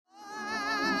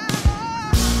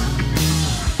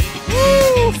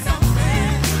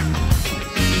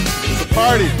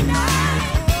party.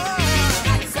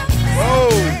 Whoa.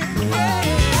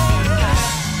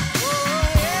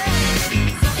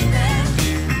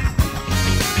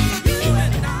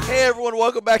 Hey everyone,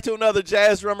 welcome back to another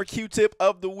Jazz Drummer Q-Tip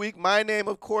of the week. My name,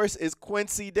 of course, is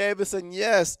Quincy Davis, and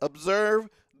yes, observe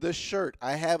the shirt.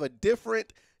 I have a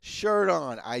different shirt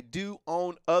on. I do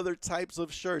own other types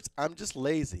of shirts. I'm just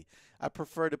lazy. I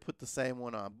prefer to put the same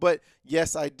one on. But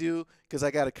yes, I do, because I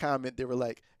got a comment. They were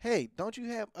like, hey, don't you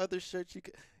have other shirts you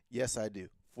could? Yes, I do,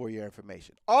 for your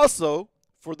information. Also,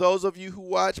 for those of you who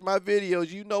watch my videos,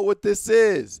 you know what this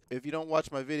is. If you don't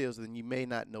watch my videos, then you may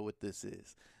not know what this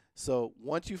is. So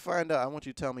once you find out, I want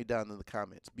you to tell me down in the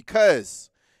comments, because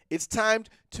it's time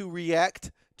to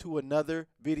react to another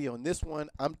video. And this one,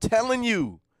 I'm telling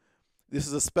you, this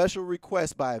is a special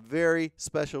request by a very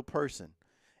special person.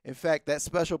 In fact, that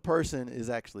special person is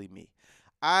actually me.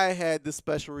 I had this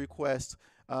special request.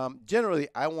 Generally,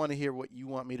 I want to hear what you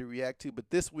want me to react to, but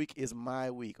this week is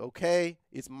my week, okay?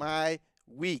 It's my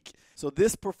week. So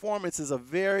this performance is a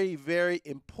very, very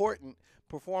important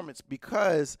performance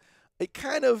because it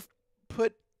kind of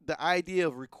put the idea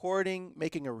of recording,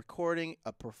 making a recording,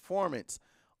 a performance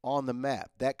on the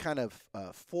map, that kind of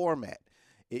format.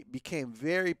 It became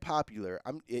very popular.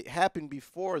 It happened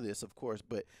before this, of course,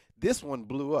 but this one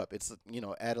blew up. It's, you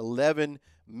know, at 11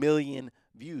 million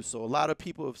views. So a lot of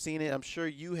people have seen it. I'm sure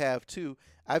you have too.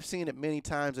 I've seen it many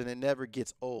times and it never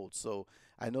gets old. So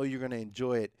I know you're going to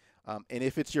enjoy it. And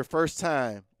if it's your first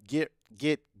time, get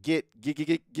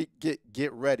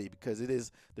ready, because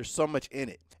there's so much in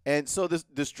it. And so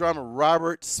this drummer,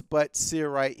 Robert Sput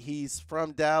Searight, he's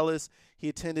from Dallas. He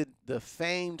attended the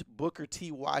famed Booker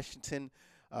T. Washington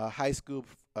High School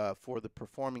for the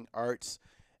Performing Arts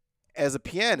as a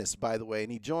pianist, by the way, and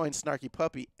he joined Snarky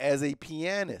Puppy as a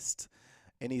pianist.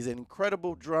 And he's an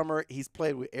incredible drummer. He's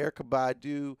played with Erykah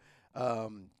Badu,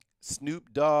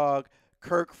 Snoop Dogg,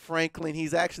 Kirk Franklin.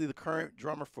 He's actually the current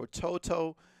drummer for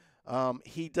Toto.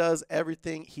 He does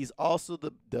everything. He's also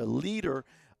the leader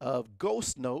of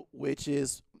Ghost Note, which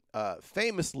is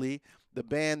famously the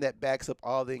band that backs up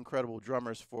all the incredible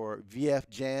drummers for VF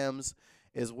Jams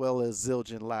as well as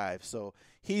Zildjian Live. So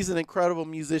he's an incredible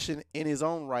musician in his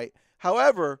own right.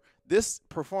 However, this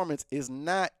performance is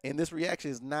not, and this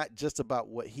reaction is not just about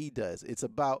what he does. It's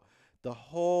about the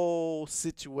whole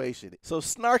situation. So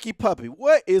Snarky Puppy,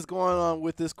 what is going on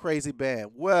with this crazy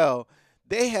band? Well,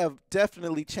 they have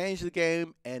definitely changed the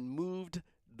game and moved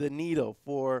the needle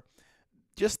for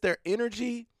just their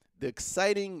energy, the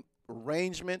exciting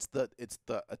arrangements. It's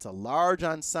a large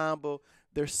ensemble.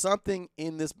 There's something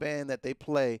in this band that they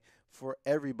play for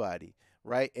everybody,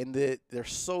 right? And they're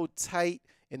so tight,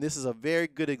 and this is a very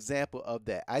good example of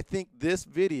that. I think this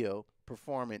video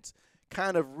performance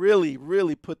kind of really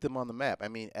put them on the map. I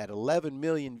mean, at 11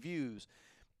 million views,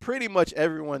 pretty much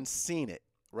everyone's seen it,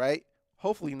 right?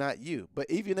 Hopefully not you, but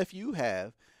even if you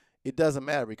have, it doesn't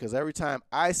matter, because every time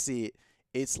I see it,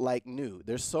 it's like new.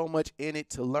 There's so much in it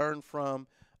to learn from,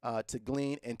 to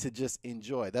glean, and to just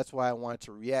enjoy. That's why I wanted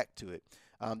to react to it.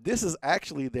 This is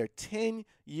actually their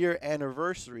 10-year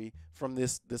anniversary from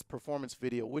this performance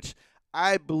video, which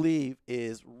I believe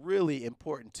is really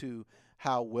important to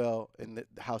how well and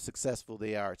how successful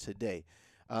they are today.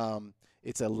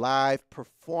 It's a live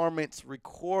performance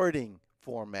recording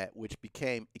format, which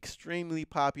became extremely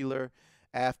popular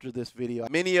after this video.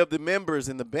 Many of the members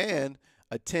in the band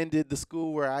attended the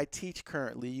school where I teach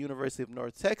currently, University of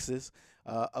North Texas.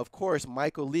 Of course,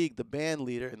 Michael League, the band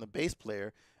leader and the bass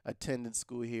player, attended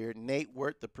school here. Nate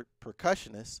Wirt, the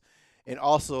percussionist, and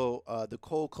also the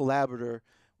co-collaborator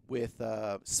with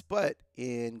Sput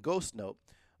in Ghost Note,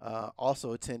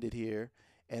 also attended here.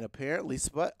 And apparently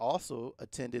Sput also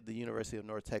attended the University of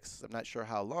North Texas. I'm not sure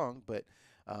how long, but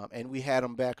and we had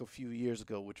him back a few years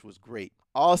ago, which was great.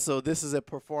 Also, this is a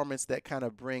performance that kind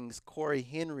of brings Corey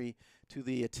Henry to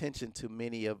the attention to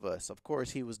many of us. Of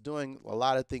course, he was doing a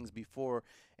lot of things before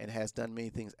and has done many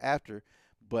things after,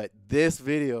 but this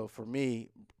video, for me,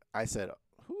 I said,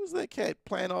 who's that cat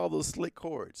playing all those slick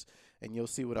chords? And you'll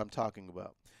see what I'm talking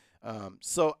about.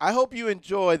 So I hope you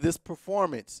enjoy this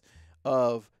performance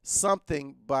of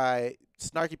Something by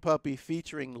Snarky Puppy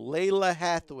featuring Lalah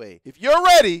Hathaway. If you're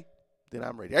ready, then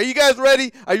I'm ready. Are you guys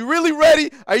ready? Are you really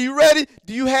ready? Are you ready?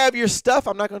 Do you have your stuff?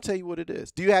 I'm not going to tell you what it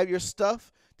is. Do you have your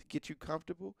stuff to get you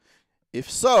comfortable? If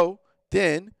so,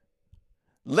 then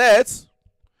let's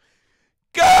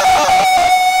go!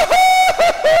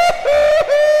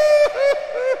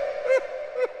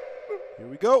 Here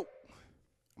we go.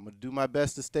 I'm going to do my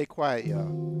best to stay quiet,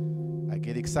 y'all. I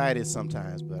get excited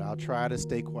sometimes, but I'll try to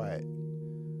stay quiet.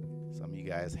 Some of you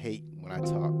guys hate when I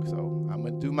talk, so I'm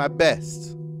going to do my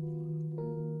best.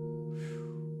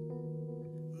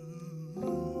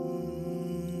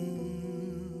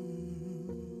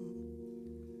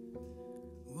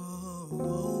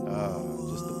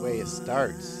 it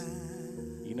starts,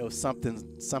 you know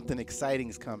something exciting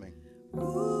is coming.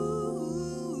 Ooh,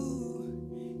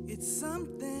 it's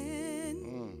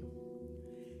something.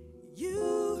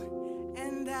 You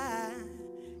and I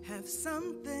have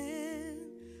something.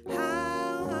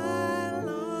 How I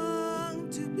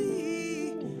long to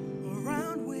be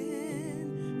around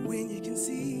when you can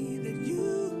see that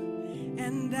you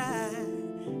and I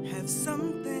have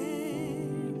something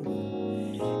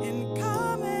in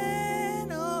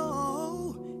common.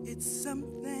 Oh, it's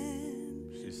something.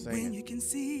 She's singing. When you can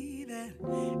see that,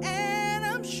 and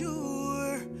I'm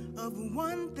sure of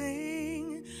one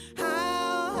thing,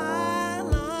 how I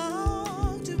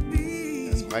long to be.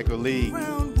 That's Michael Lee.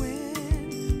 Around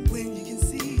when you can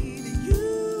see that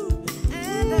you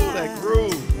and Ooh, that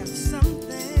groove. have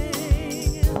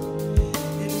something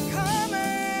in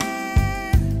common.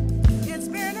 It's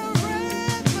been a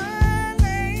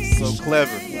revelation. So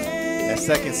clever. That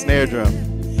second snare drum,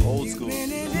 old school.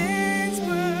 Been an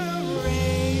inspiration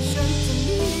to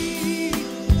me,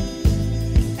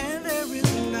 and there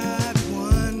is not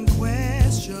one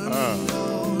question,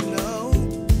 no,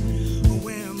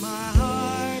 where my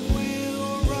heart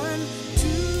will run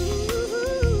to.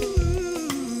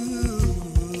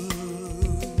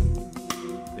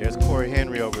 There's Corey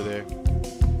Henry over there.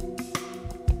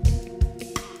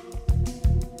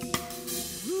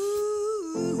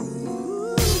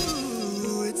 Ooh,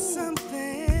 it's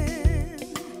something.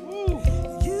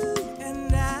 You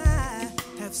and I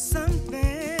have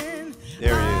something.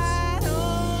 There he is. I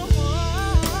don't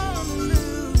want to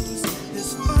lose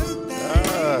this fun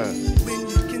thing. When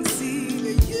you can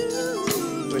see that you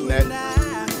Putting and I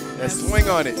that swing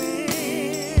on it.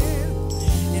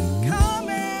 in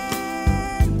common.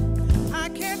 I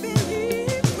can't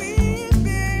believe we've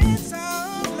been so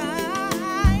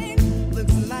blind.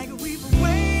 Looks like we've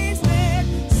wasted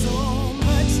so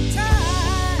much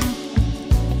time.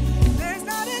 There's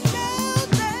not a doubt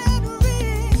that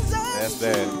brings us That's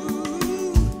bad. to.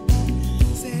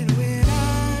 Said when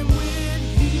I'm with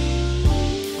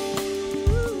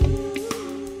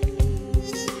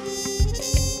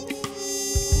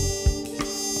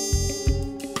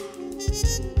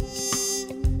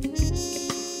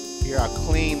Hear how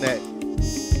clean that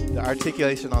the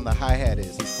articulation on the hi-hat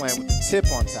is. He's playing with the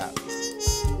tip on top.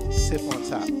 Tip on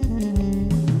top.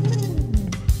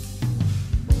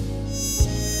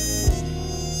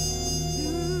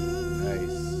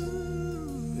 Nice.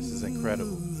 This is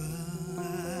incredible.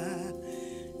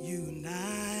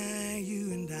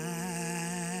 you and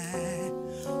I.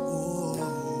 Oh,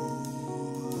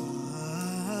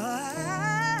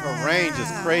 Her range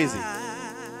is crazy.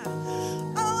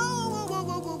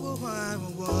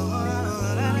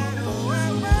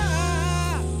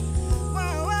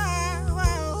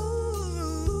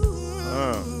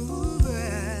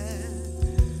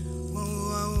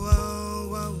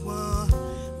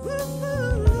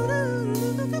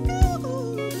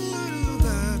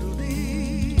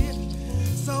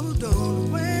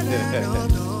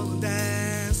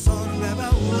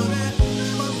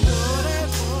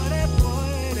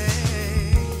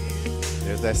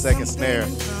 There's that second snare.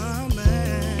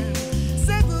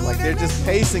 Like they're just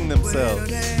pacing themselves.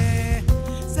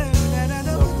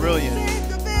 So brilliant.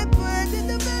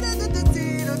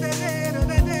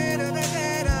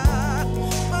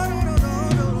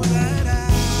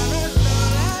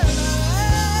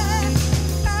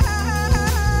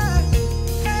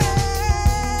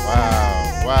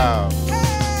 Wow, wow.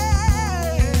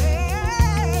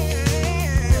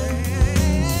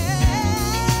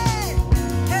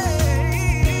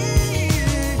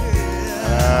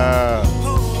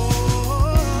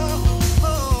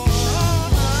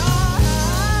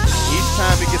 Each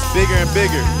time it gets bigger and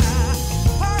bigger.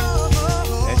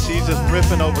 And she's just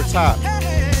riffing over top.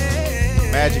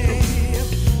 Magical.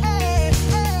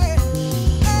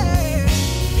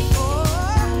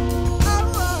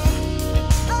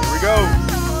 Here we go.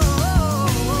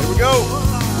 Here we go.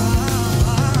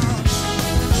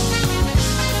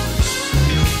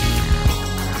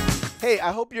 Hey,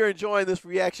 I hope you're enjoying this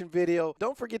reaction video.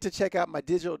 Don't forget to check out my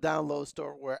digital download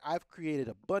store where I've created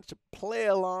a bunch of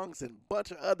play-alongs and a bunch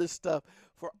of other stuff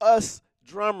for us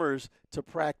drummers to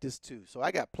practice too. So I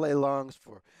got play-alongs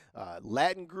for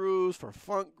Latin grooves, for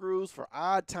funk grooves, for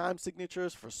odd time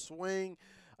signatures, for swing,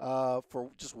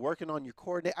 for just working on your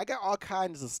coordinate. I got all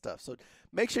kinds of stuff. So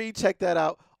make sure you check that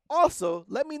out. Also,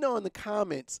 let me know in the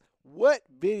comments what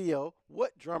video,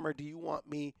 what drummer do you want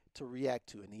me to react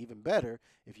to? And even better,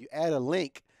 if you add a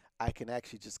link, I can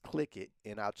actually just click it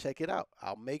and I'll check it out.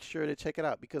 I'll make sure to check it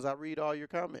out because I read all your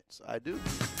comments. I do.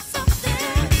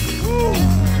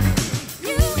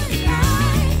 You and I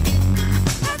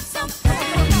have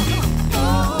something.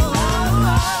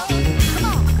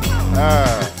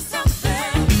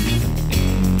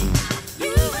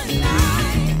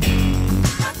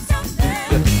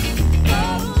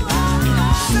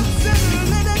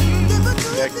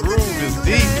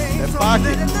 rock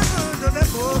it.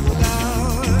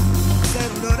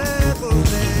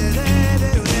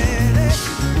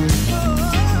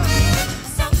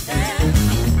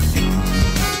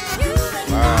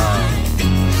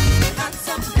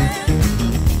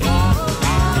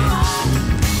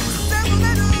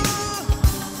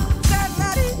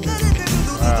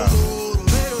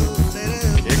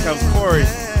 Here comes Corey.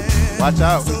 Watch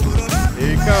out. Here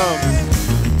he comes.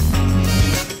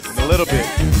 In a little bit.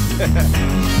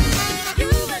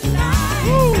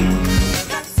 Woo.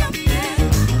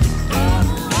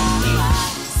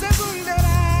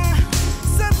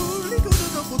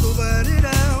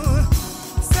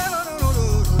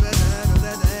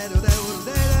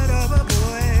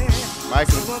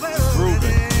 Michael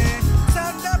grooving.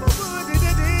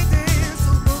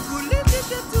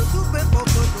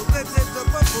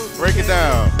 Break it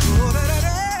down.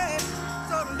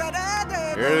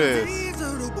 Here it is.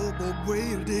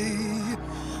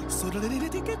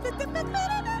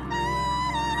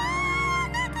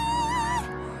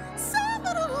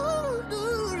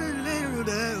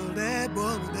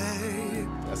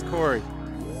 That's Corey.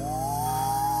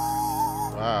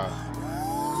 Wow.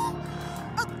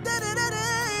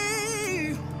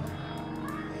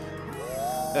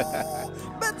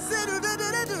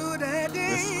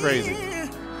 This is crazy.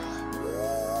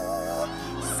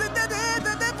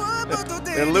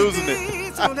 They're losing it.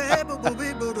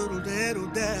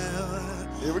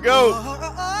 Here we go.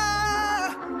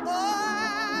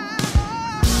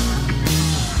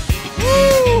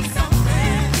 Woo!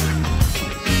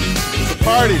 It's a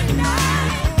party.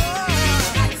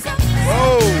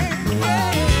 Whoa.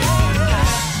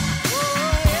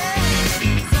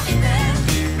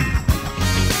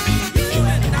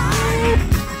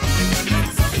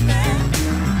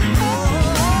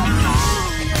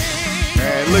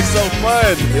 It looks so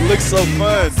fun. It looks so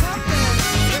fun.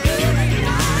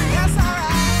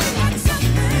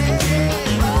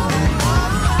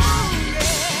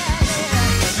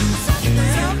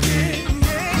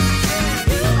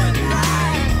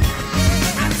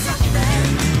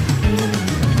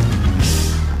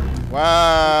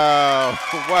 Wow.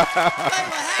 Wow. Lalah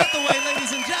Hathaway,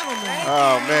 ladies and gentlemen.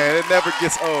 Oh, man. It never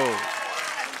gets old.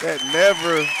 That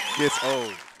never gets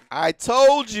old. I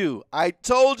told you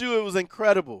it was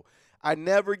incredible. I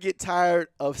never get tired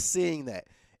of seeing that.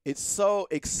 It's so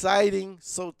exciting,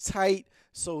 so tight,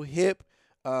 so hip,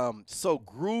 so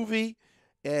groovy,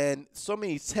 and so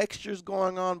many textures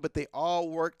going on, but they all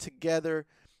work together.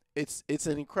 It's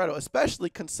an incredible, especially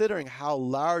considering how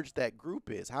large that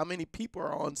group is, how many people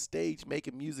are on stage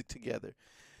making music together.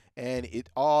 And it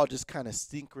all just kind of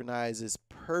synchronizes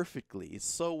perfectly. It's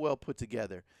so well put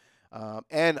together.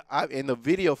 And the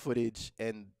video footage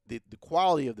and the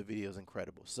quality of the video is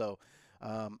incredible. So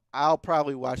I'll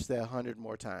probably watch that 100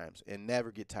 more times and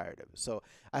never get tired of it. So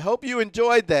I hope you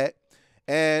enjoyed that.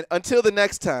 And until the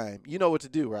next time, you know what to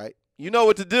do, right? You know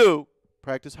what to do.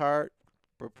 Practice hard,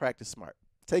 but practice smart.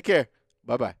 Take care.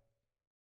 Bye-bye.